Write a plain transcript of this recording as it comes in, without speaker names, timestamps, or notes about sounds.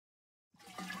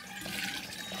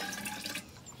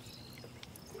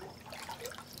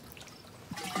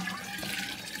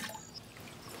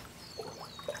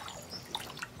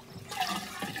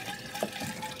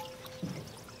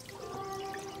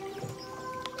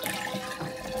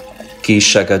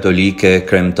Kisha katolike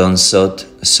kremton sot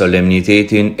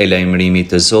solemnitetin e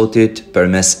lajmërimit të Zotit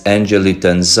përmes engjëllit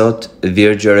të Zot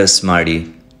Virgjëres Mari.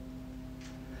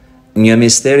 Një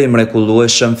misteri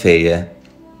mrekullueshëm feje.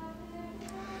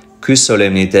 Ky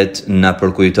solemnitet na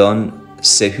përkujton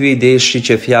se hyi deshi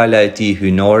që fjala e tij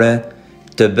hyjnore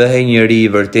të bëhej njeri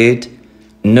i vërtet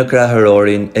në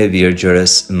krahërorin e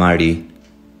Virgjëres Mari.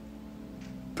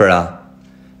 Pra,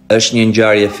 është një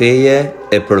ngjarje feje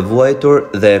e përvuajtur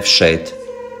dhe e fshehtë,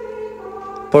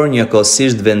 por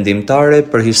njëkohësisht vendimtare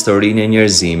për historinë e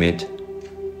njerëzimit.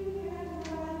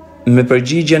 Me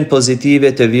përgjigjen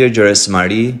pozitive të Virgjëres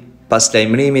Mari, pas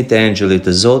lajmërimit të engjëllit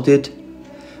të Zotit,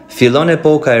 fillon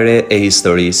epoka e re e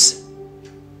historisë,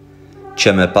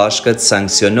 që me pashkët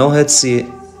sankcionohet si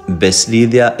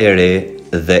beslidhja e re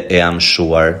dhe e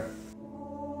amshuar.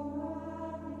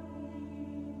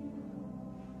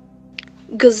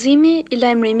 Gëzimi i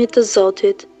lajmërimit të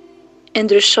Zotit e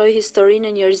ndryshoi historinë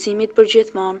e njerëzimit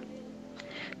përgjithmonë.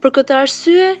 Për këtë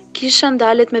arsye, kisha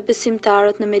ndalet me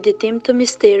besimtarët në meditim të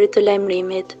misterit të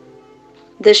lajmërimit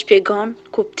dhe shpjegon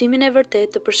kuptimin e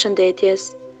vërtet të përshëndetjes,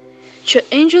 që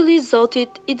engjëlli i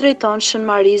Zotit i drejton Shën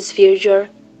Marisë Virgjër.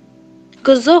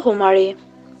 Gëzohu Mari.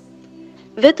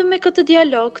 Vetëm me këtë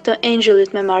dialog të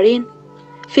engjëllit me Marin,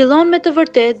 fillon me të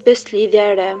vërtet beslidhja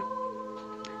e re.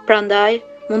 Prandaj,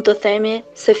 mund të themi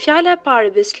se fjala e parë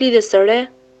e beslidhjes së re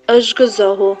është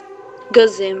gëzohu,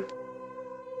 gëzim.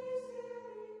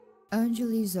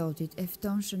 Angjëlli i Zotit e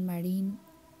fton Shën Marin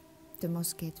të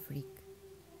mos ketë frikë,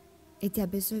 e t'ia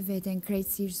besoj veten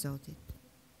krejtësisht Zotit.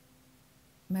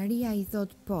 Maria i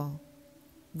thot po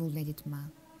vullnetit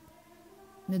madh,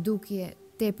 në dukje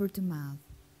tepër të madh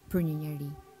për një njeri.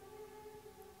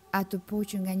 Atë po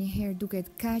që nganjëherë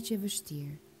duket kaq e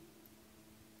vështirë,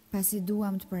 pasi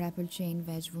duam të parapëlqejnë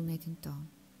veç vullnetin ton.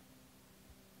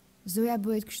 Zoja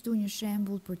bëhet kështu një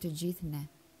shembull për të gjithë ne.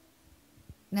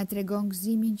 Na tregon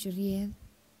gëzimin që rrjedh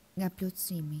nga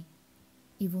plotësimi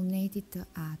i vullnetit të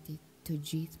Atit të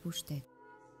gjithë pushtet.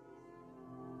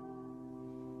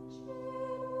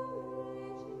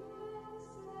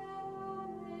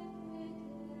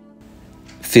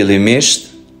 Fillimisht,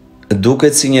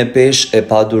 duket si një peshë e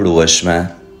padurueshme,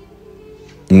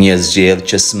 një zgjedhje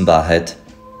që s'mbahet.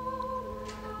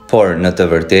 Por në të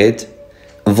vërtetë,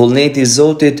 vullneti i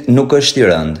Zotit nuk është i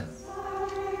rëndë.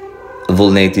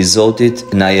 Vullneti i Zotit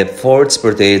na jep forcë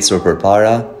për të ecur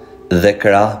përpara dhe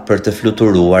krah për të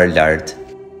fluturuar lart.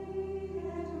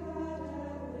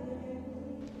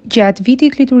 Gjatë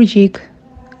vitit liturgjik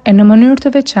e në mënyrë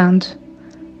të veçantë,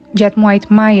 gjatë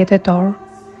muajit maj e tetor,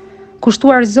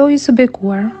 kushtuar Zojës së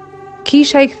bekuar,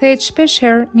 kisha i kthehet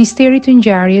shpeshherë misterit të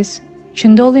ngjarjes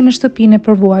që ndodhi në shtëpinë e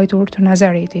përvuajtur të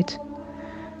Nazaretit.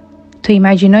 Të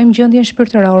imagjinojmë gjendjen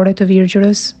shpirtërore të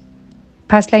Virgjërës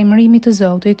pas lajmërimit të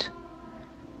Zotit,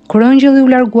 kur angjëlli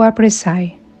u largua prej saj.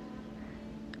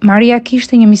 Maria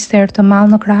kishte një mister të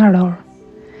madh në krahëror.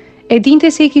 E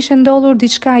dinte se i kishte ndodhur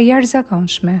diçka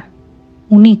jashtëzakonshme,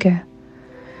 unike.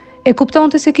 E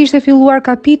kuptonte se kishte filluar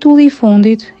kapitulli i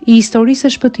fundit i historisë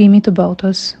së shpëtimit të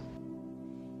botës.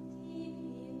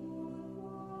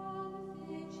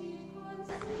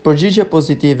 Përgjigja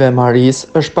pozitive e Marisë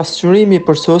është pasqyrimi i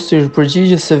përsosur i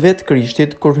përgjigjes së vetë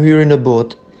Krishtit kur hyri në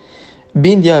botë.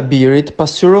 Bindja e birit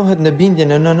pasqyrohet në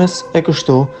bindjen e nënës e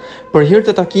kështu, për hir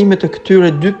të takimit të këtyre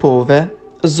dy pove,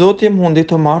 Zoti mundi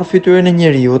të marrë fytyrën e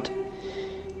njeriut.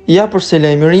 Ja përse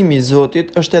lajmërimi i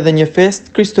Zotit është edhe një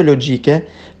fest kristologjike,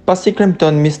 pasi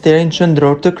kremton misterin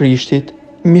qendror të Krishtit,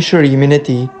 mishërimin e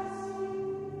tij.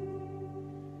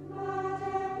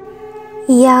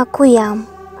 Ja ku jam.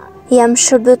 Jam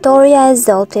shërbëtorja e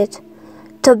Zotit,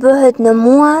 të bëhet në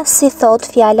mua si thot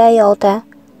fjala jote.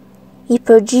 I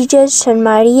përgjigjet Shën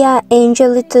Maria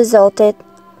engjëllit të Zotit.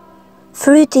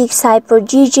 Fryti i kësaj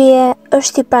përgjigjeje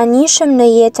është i pranishëm në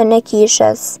jetën e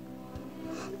kishës.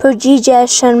 Përgjigja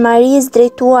e Shën Marisë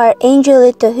drejtuar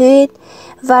engjëllit të hyjit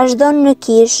vazhdon në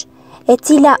kishë, e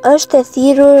cila është e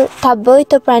thirrur ta bëjë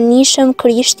të pranishëm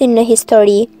Krishtin në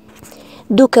histori,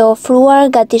 duke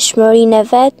ofruar gatishmërinë e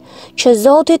vet që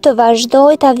Zoti të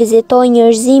vazhdojë ta vizitojë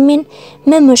njerëzimin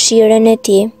me mëshirën e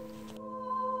tij.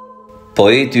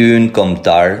 Poeti ynë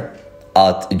kombëtar,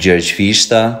 Atë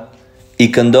Gjergjfishta, i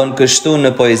këndon kështu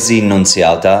në poezinë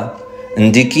Nunciata,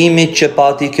 ndikimit që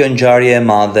pati kjo ngjarje e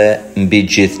madhe mbi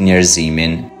gjithë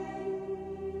njerëzimin.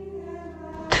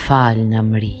 T'fal na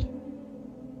mri,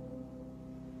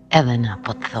 edhe na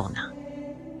po të thona.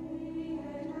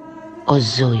 O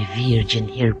Zoj Virgjën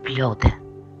hir plote,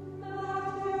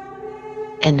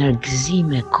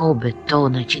 energjime kobe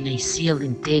tona që ne i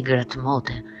sjellin tegrat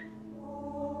mote,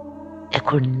 e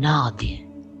kur nadje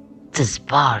të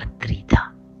zbardh drita,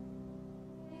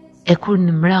 e kur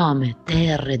në mrame të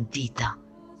erre dita,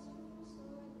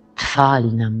 të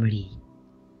falë në mri,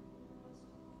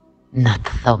 në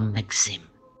të thomë me gëzim.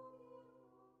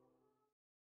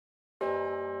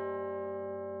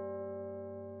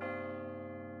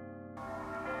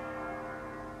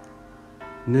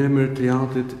 Në emër të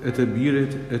Atit e të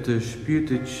Birit e të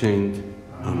Shpirtit Shenjtë.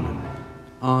 Amen.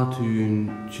 Atin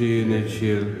që në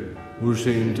qiell,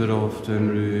 ushqejnë të roftë e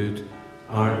mryt,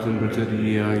 artën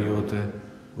mbretëria jote,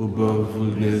 u bë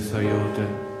vullnesa jote,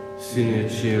 si në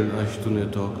qiell ashtu në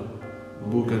tokë,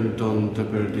 bukën tonë të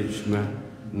përditshme,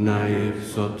 na i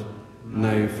sot,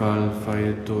 na i falë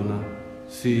fajet tona,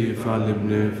 si i falim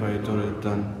ne fajtoret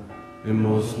tanë, e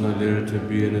mos në lërë të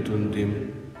bie në të ndimë,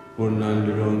 por në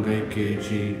lëron nga i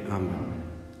keqi. Amen.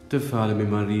 Të falemi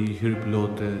Mari,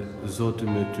 hirplote, Zoti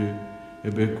me ty, e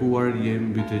bekuar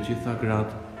jem mbi të gjitha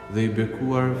gratë dhe i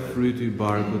bekuar fryti i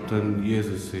barkut tënd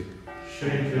Jezusi.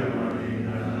 Shenjtë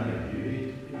Marina e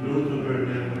Atit, lutu për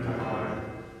ne mëkatarët,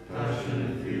 tashmë në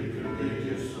fillë të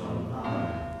vdekjes sonë.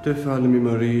 Amen. Të falemi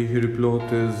Mari,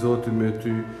 hirplote, Zoti me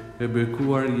ty, e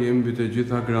bekuar jem mbi të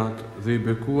gjitha gratë dhe i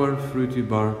bekuar fryti i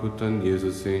barkut tënd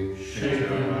Jezusi.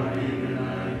 Shenjtë Marina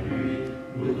e Atit,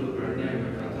 lutu për ne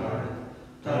mëkatarët,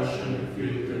 tashmë në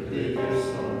fillë të vdekjes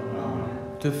sonë. Amen.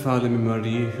 Të falemi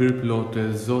Mari, hirplote,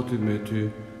 Zoti me ty,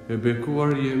 e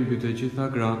bekuar jem mbi të gjitha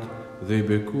gratë dhe i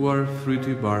bekuar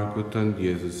fryti i barkut tënd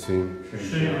Jezusi.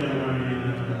 Shenjtë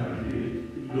Marina e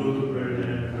Atit, lutu për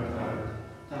ne mëkatarët,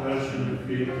 tashmë në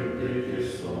fillë të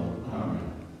vdekjes sonë. Amen.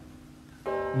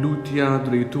 Lutja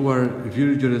drejtuar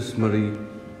Virgjërës Mari,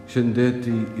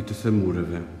 shëndeti i të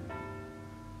semureve.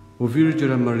 O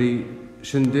Virgjëra Mari,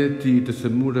 shëndeti i të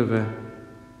semureve,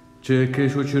 që ke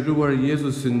shoqëruar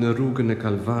Jezusin në rrugën e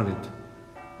Kalvarit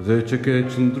dhe që ke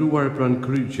qëndruar pranë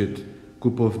kryqit ku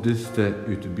po vdiste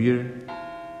yt birë,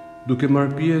 duke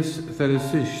marrë pjesë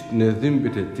thellësisht në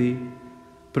dhimbjet e tij,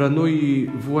 pranoi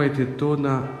vuajtjet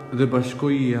tona dhe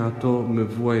bashkohej ato me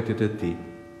vuajtjet e tij.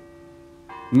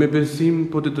 Me besim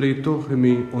po të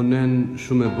drejtohemi onen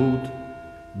shumë e butë,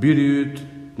 biri yt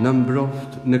na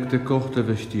mbroft në këtë kohë të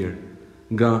vështirë,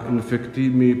 nga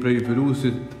infektimi prej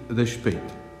virusit dhe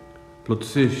shpejt.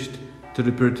 Plotësisht të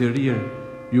ripërtërirë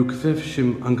ju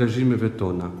kthefshim angazhimeve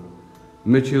tona,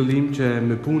 me qëllim që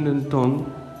me punën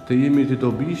tonë të jemi të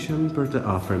dobishëm për të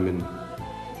afërmin.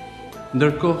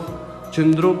 Ndërkohë,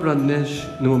 qëndro pranë nesh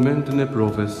në momentën e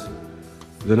provës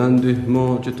dhe na ndihmo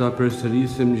që ta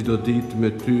përsërisim çdo ditë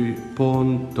me ty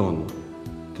ponë tonë,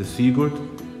 të sigurt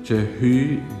që hyj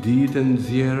ditë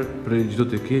nxjerr prej çdo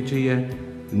të keqeje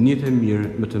një të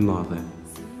mirë më të madhe.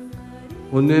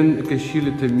 Onen e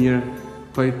këshillit të mirë,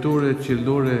 fajtore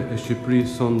qiellore e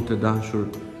Shqipërisë sonë të dashur,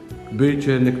 bëj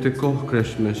që në këtë kohë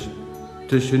kreshmesh,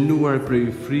 të shënuar prej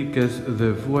frikës dhe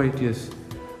vuajtjes,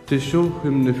 të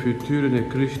shohim në fytyrën e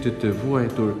Krishtit të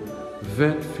vuajtur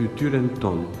vetë fytyrën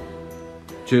tonë,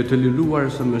 që të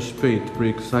liruar sa më shpejt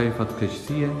prej kësaj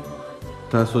fatkeqësie,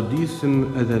 ta sodisim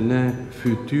edhe ne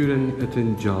fytyrën e të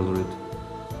ngjallurit,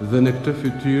 dhe në këtë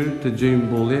fytyrë të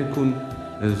gjejmë bollekun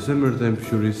e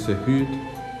zemërdhëmshërisë së hyjt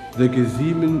dhe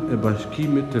gëzimin e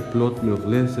bashkimit të plot me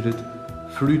vëllezërit,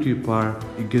 fryti i parë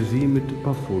i gëzimit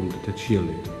pafund të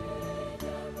qiellit.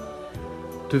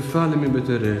 Të falemi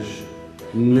mbetëresh,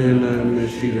 nëna e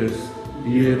mëshirës,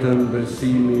 jeta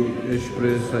besimi e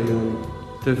shpresa jonë,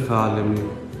 të falemi,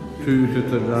 ty që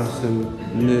të rrasim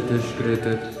në të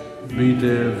shkretet,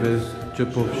 bite e vez që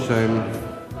po fshajmë,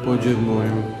 po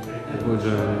gjëmojmë, po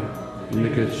gjëmë,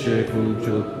 në këtë shekull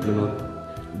që do të dënot,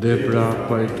 dhe pra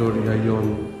pajtoria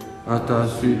jonë, ata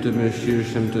sytë me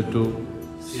shirëshem të tu,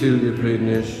 silje prej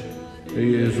nesh, e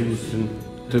Jezusin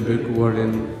të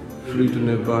bekuarin,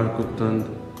 frytën e barkut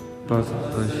tëndë, pas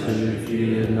të shënë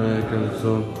fije na e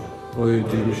këllëzo, o e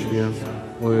dimshmja,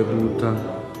 o e buta,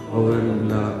 o e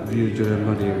mla Virgjëre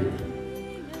Marimit.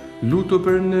 Lutu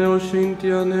për ne o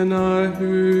shenjtja nëna e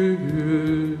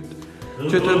hyt,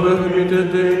 që të bëhemi të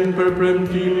denjë për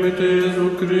premtimet e Jezu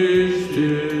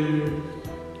Krishtit.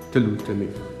 Të lutemi,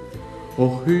 o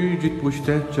hyj gjithë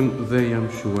pushtetshëm dhe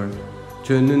jamshuar,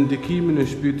 që në ndikimin e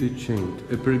Shpirtit Shenjtë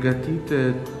e përgatite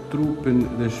trupin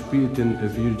dhe shpirtin e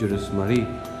Virgjërës Mari,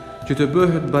 që të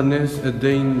bëhet banesë e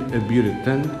denjë e birit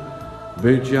tënd,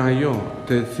 bëj që ajo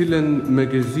të cilën me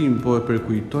gëzim po e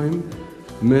përkujtojmë,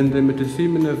 me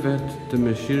ndërmjetësimin e vetë të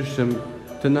mëshirshëm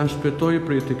të na shpëtoj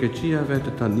prej të keqiave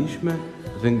të tanishme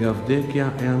dhe nga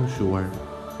vdekja e anëshuar,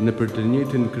 në për të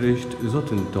njëjtin Krisht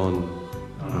Zotin ton.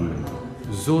 Amen.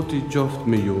 Zoti qoftë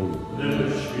me ju.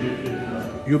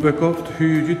 Ju bekoft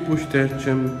hyj gjithë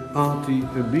pushtetshëm, Ati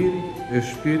e Biri e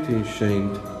Shpirtin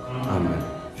Shenjtë. Amen.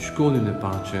 Shkollin e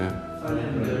pace.